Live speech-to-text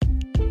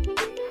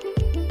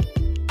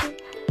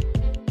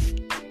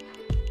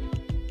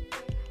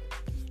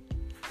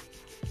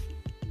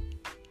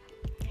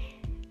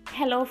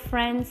hello,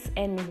 friends,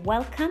 and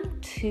welcome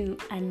to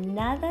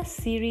another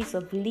series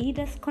of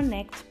Leaders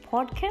Connect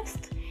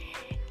podcast.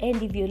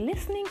 And if you're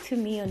listening to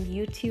me on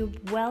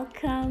YouTube,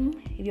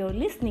 welcome. If you're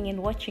listening and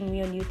watching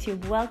me on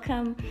YouTube,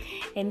 welcome.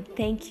 And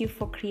thank you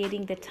for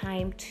creating the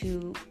time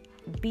to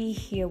be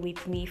here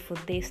with me for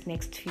this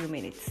next few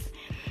minutes.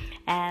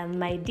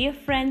 My dear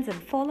friends and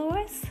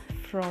followers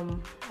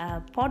from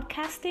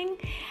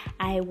podcasting,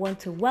 I want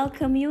to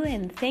welcome you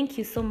and thank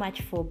you so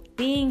much for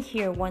being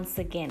here once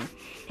again.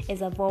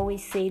 As I've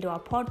always said, our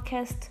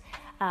podcast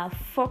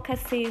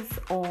focuses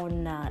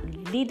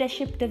on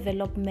leadership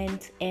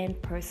development and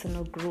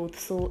personal growth.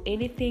 So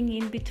anything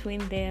in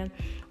between there,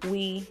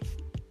 we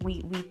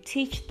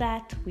teach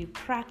that, we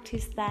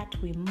practice that,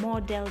 we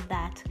model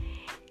that,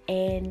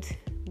 and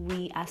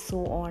we are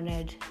so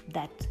honored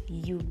that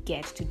you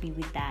get to be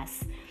with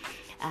us.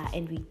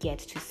 And we get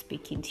to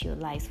speak into your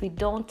lives. We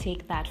don't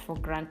take that for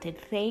granted.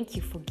 Thank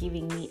you for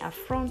giving me a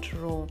front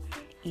row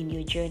in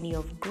your journey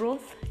of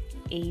growth,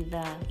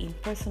 either in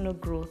personal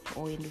growth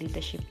or in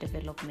leadership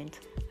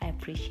development. I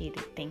appreciate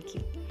it. Thank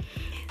you.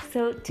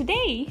 So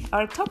today,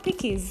 our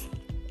topic is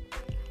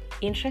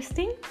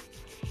interesting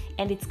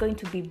and it's going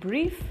to be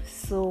brief.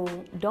 So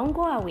don't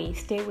go away.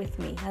 Stay with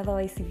me.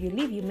 Otherwise, if you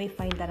leave, you may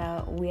find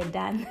that we're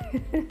done.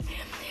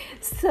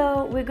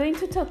 So we're going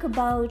to talk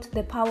about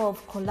the power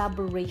of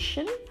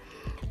collaboration,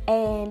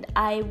 and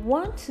I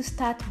want to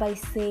start by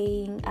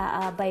saying,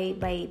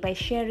 by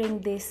sharing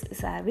this,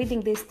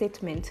 reading this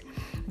statement,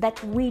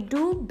 that we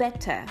do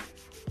better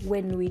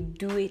when we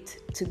do it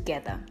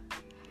together.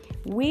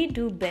 We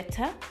do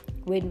better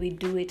when we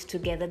do it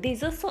together.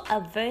 There's also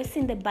a verse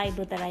in the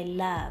Bible that I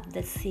love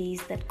that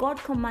says that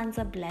God commands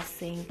a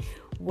blessing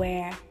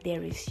where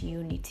there is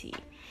unity.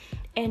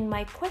 And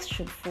my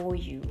question for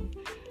you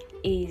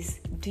is,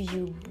 do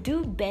you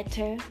do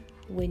better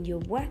when you're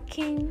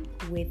working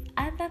with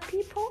other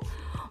people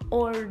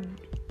or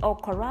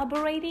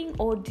collaborating,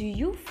 or do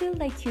you feel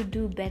like you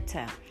do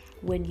better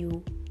when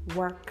you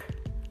work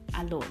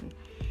alone?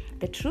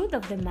 The truth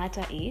of the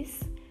matter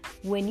is,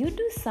 when you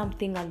do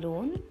something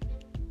alone,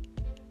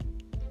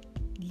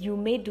 you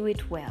may do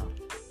it well.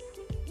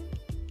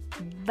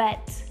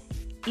 But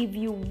if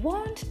you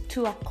want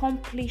to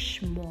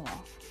accomplish more,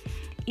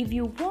 if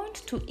you want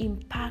to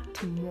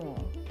impact more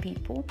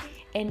people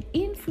and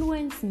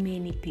influence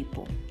many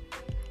people,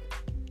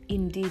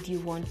 indeed you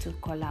want to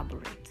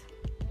collaborate.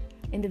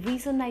 And the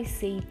reason I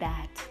say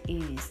that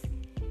is,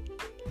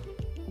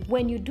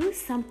 when you do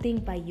something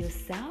by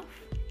yourself,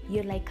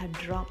 you're like a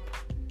drop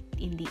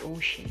in the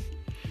ocean.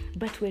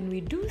 But when we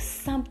do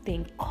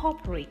something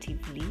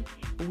cooperatively,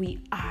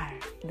 we are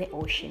the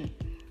ocean.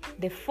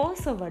 The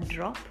force of a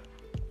drop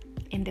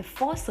and the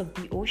force of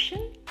the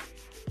ocean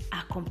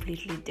are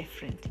completely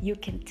different. You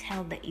can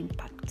tell the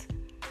impact.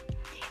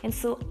 And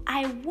so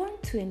I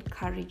want to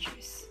encourage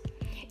us.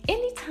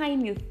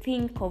 Anytime you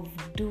think of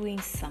doing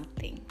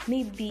something,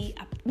 maybe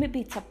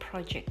it's a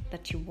project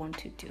that you want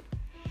to do,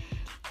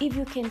 if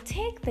you can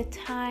take the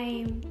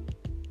time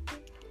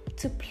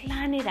to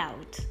plan it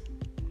out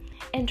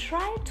and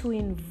try to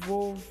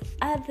involve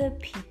other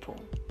people,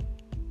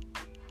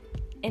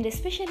 and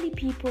especially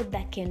people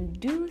that can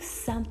do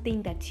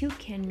something that you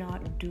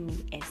cannot do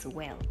as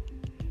well,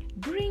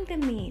 bring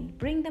them in,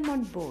 bring them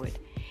on board,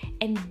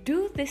 and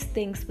do these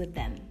things with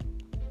them,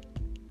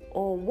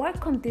 or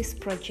work on this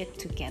project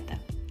together.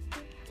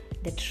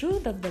 The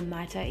truth of the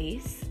matter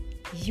is,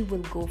 you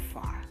will go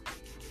far.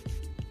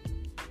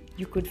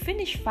 You could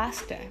finish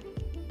faster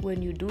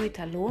when you do it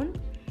alone,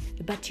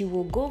 but you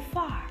will go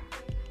far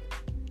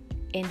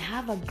and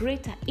have a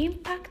greater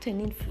impact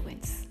and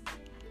influence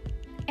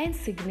and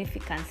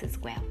significance as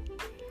well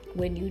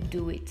when you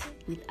do it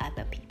with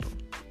other people.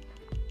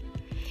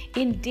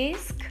 In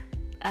DISC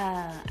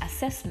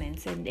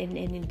assessments and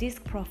in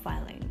DISC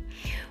profiling,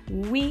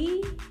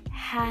 we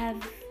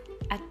have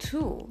a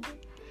tool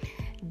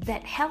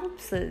that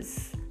helps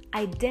us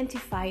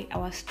identify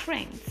our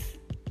strengths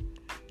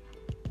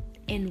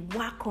and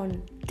work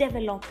on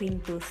developing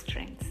those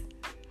strengths.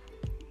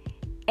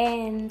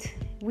 And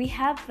we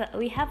have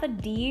a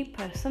D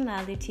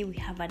personality, we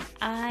have an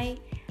I,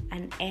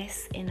 an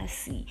S, and a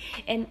C.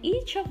 And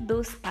each of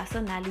those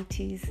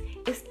personalities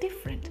is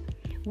different.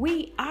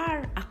 We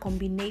are a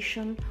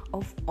combination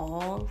of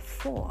all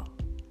four.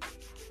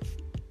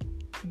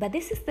 But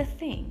this is the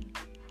thing.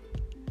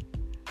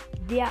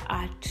 There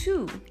are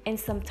two and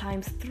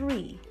sometimes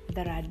three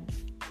that are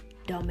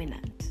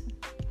dominant.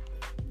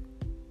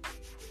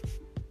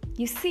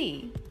 You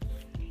see,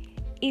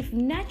 if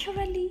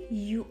naturally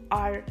you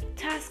are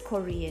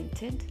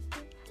task-oriented,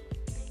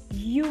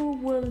 you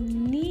will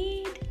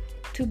need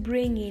to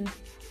bring in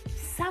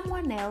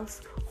someone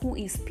else who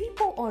is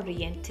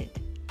people-oriented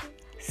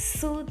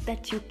so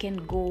that you can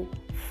go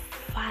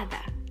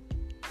further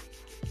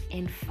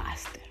and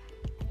faster.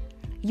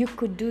 You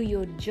could do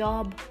your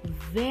job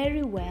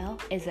very well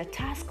as a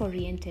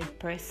task-oriented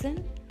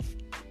person,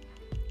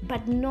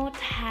 but not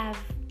have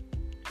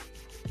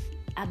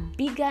a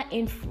bigger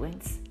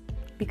influence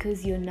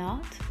because you're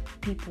not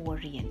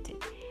people-oriented.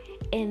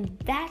 And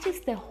that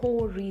is the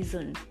whole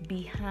reason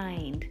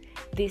behind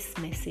this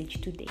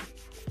message today.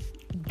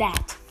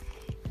 That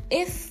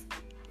if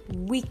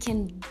we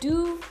can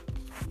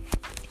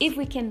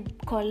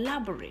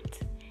collaborate,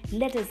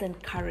 let us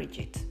encourage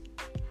it.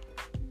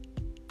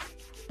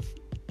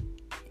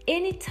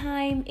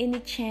 Anytime, any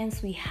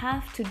chance we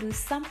have to do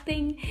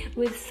something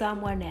with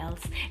someone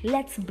else,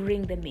 let's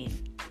bring them in.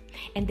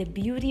 And the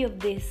beauty of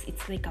this,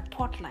 it's like a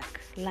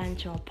potluck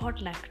lunch or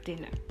potluck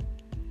dinner.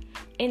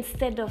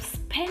 Instead of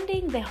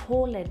spending the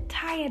whole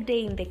entire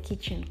day in the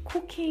kitchen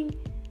cooking,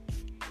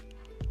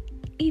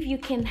 if you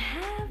can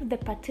have the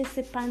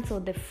participants or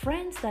the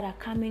friends that are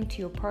coming to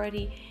your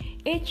party,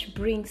 each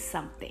bring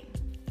something,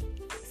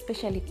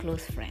 especially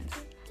close friends,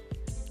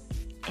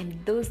 and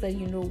those that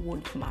you know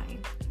won't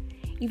mind.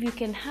 If you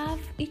can have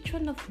each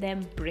one of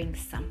them bring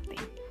something,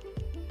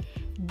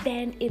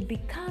 then it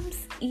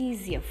becomes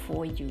easier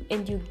for you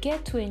and you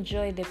get to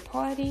enjoy the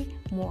party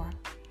more.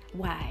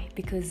 Why?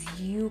 Because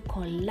you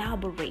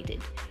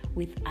collaborated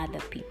with other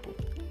people.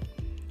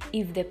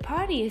 If the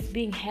party is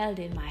being held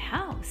in my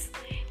house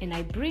and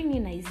I bring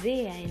in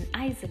Isaiah and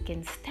Isaac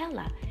and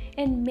Stella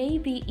and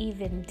maybe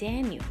even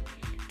Daniel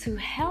to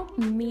help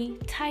me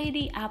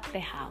tidy up the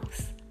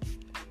house,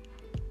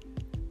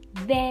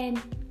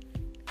 then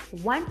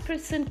one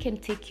person can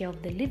take care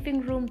of the living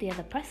room, the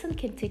other person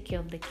can take care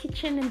of the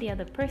kitchen, and the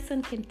other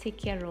person can take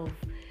care of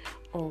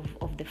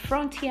the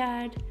front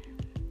yard,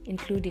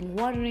 including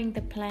watering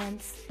the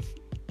plants.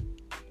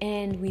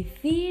 And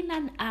within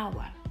an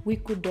hour, we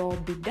could all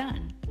be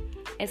done,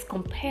 as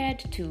compared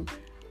to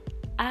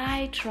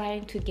I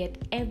trying to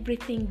get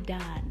everything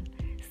done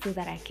so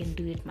that I can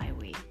do it my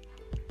way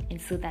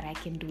and so that I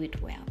can do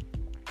it well.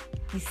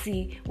 You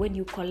see, when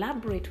you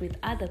collaborate with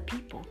other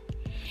people,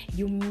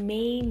 you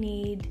may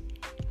need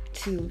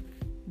to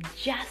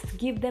just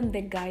give them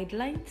the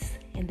guidelines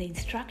and the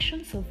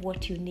instructions of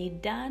what you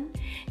need done,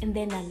 and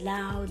then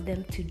allow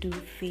them to do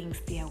things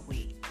their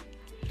way.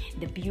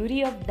 The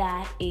beauty of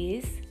that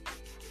is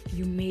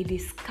you may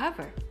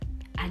discover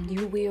a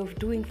new way of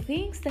doing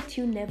things that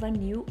you never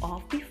knew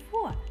of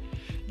before.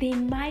 They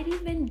might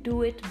even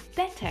do it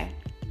better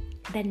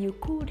than you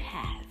could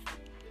have.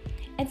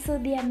 And so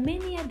there are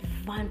many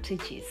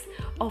advantages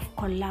of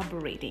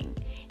collaborating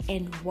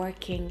and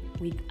working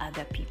with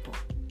other people.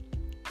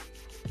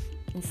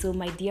 And so,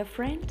 my dear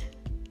friend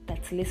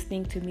that's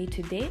listening to me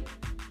today,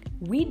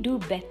 we do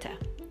better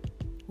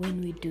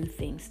when we do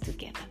things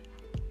together.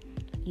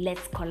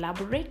 Let's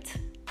collaborate.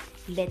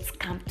 Let's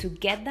come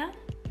together,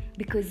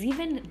 because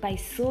even by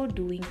so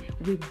doing,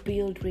 we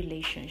build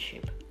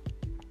relationship.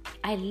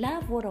 I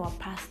love what our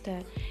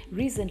pastor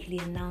recently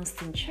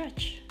announced in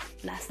church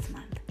last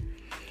month.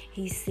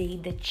 He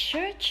said the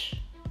church,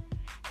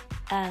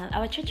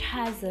 our church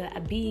has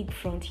a big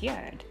front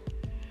yard.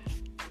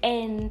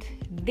 And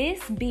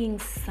this being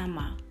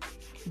summer,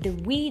 the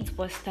weeds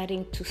were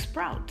starting to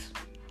sprout.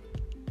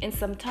 And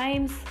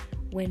sometimes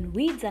when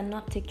weeds are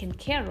not taken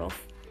care of,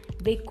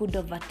 they could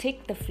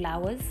overtake the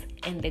flowers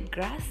and the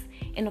grass.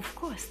 And of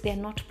course, they're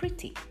not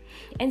pretty.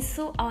 And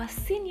so our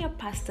senior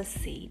pastor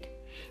said,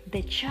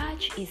 the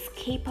church is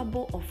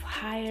capable of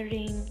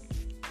hiring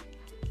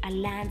a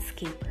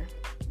landscaper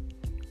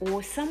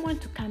or someone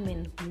to come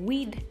and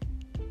weed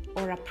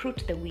or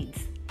uproot the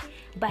weeds.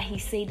 But he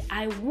said,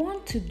 I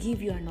want to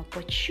give you an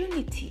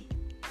opportunity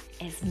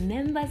as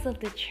members of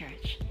the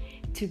church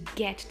to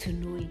get to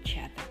know each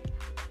other.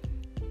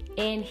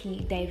 And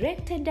he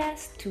directed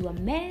us to a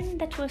man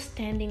that was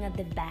standing at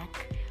the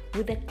back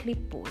with a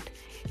clipboard.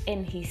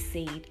 And he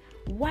said,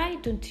 why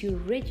don't you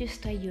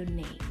register your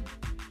name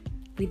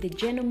with the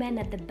gentleman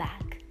at the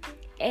back?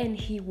 And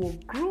he will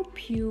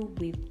group you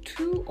with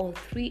 2 or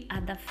 3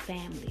 other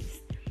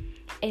families.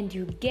 And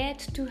you get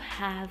to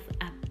have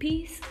a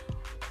piece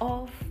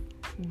of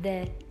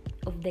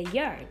the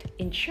yard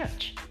in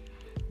church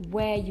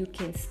where you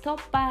can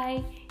stop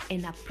by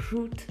and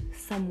uproot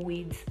some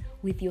weeds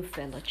with your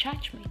fellow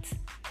churchmates.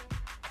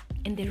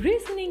 And the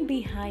reasoning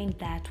behind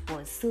that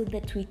was so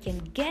that we can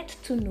get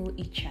to know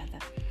each other,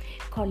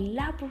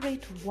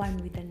 collaborate one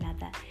with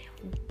another,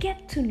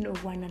 get to know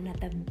one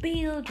another,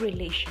 build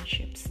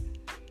relationships.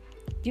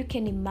 You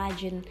can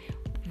imagine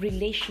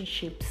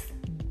relationships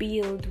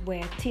build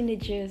where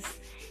teenagers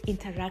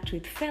interact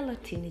with fellow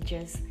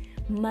teenagers,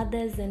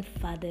 mothers and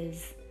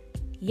fathers,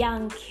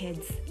 young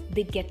kids.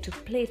 They get to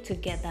play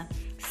together,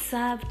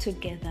 serve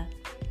together,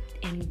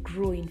 and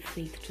grow in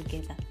faith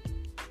together.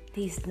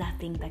 There's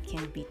nothing that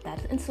can beat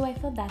that. And so I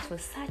thought that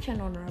was such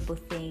an honorable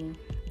thing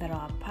that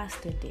our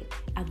pastor did.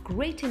 A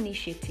great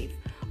initiative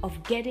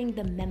of getting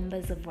the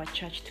members of our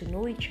church to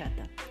know each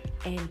other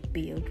and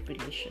build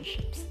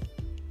relationships.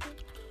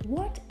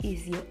 What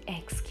is your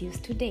excuse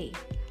today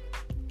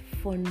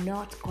for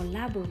not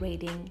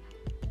collaborating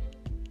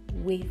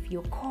with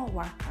your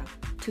coworker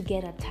to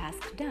get a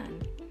task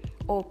done,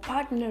 or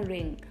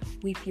partnering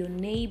with your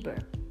neighbor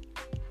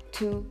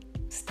to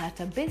start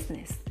a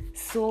business,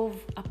 solve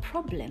a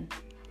problem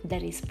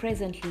that is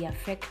presently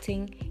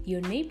affecting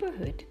your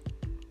neighborhood?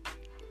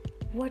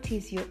 What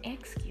is your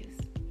excuse?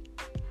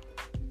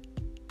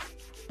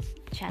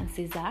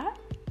 chances are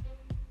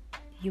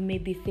you may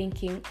be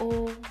thinking,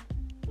 oh,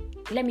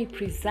 let me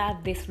preserve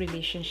this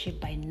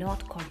relationship by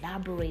not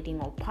collaborating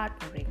or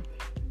partnering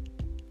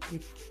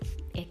with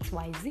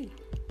XYZ.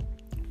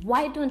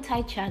 Why don't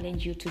I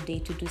challenge you today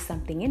to do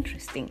something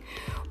interesting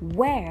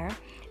where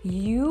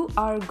you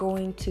are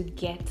going to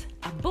get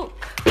a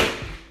book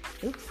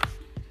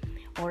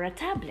or a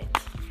tablet,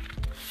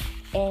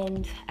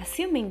 and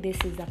assuming this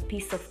is a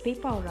piece of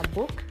paper or a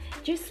book,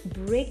 just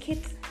break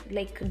it,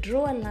 like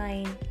draw a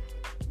line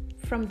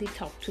from the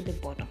top to the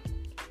bottom,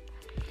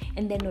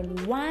 and then on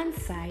one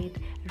side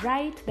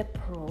write the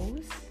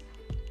pros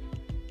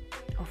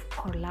of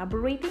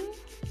collaborating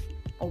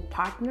or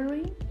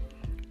partnering,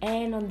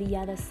 and on the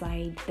other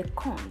side the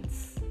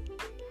cons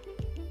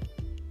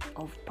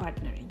of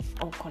partnering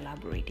or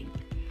collaborating.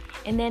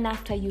 And then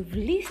after you've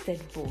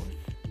listed both,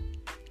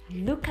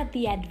 look at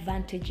the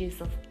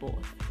advantages of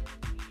both,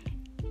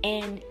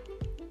 and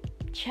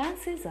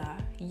chances are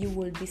you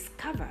will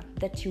discover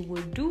that you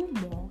will do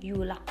more, you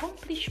will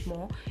accomplish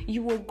more,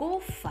 you will go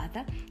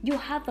further, you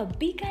have a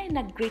bigger and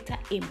a greater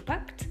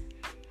impact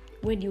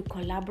when you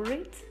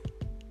collaborate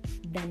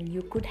than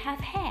you could have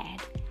had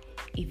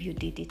if you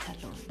did it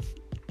alone.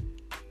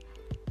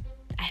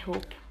 I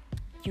hope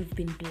you've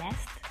been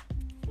blessed.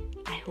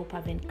 I hope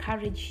I've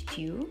encouraged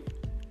you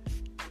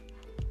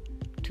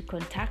to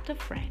contact a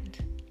friend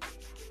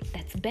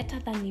that's better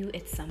than you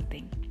at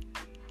something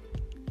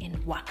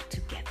and work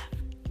together.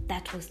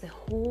 That was the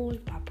whole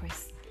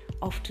purpose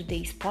of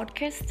today's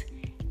podcast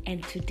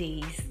and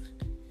today's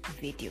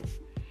video.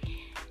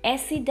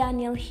 Essie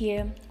Daniel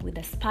here with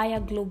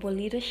Aspire Global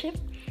Leadership,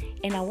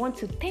 and I want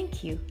to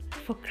thank you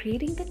for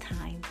creating the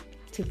time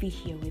to be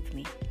here with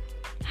me.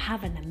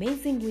 Have an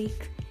amazing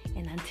week,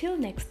 and until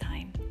next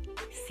time,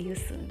 see you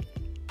soon.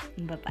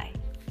 Bye-bye.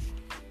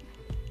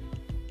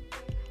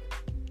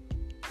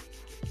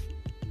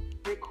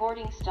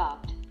 Recording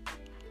stopped.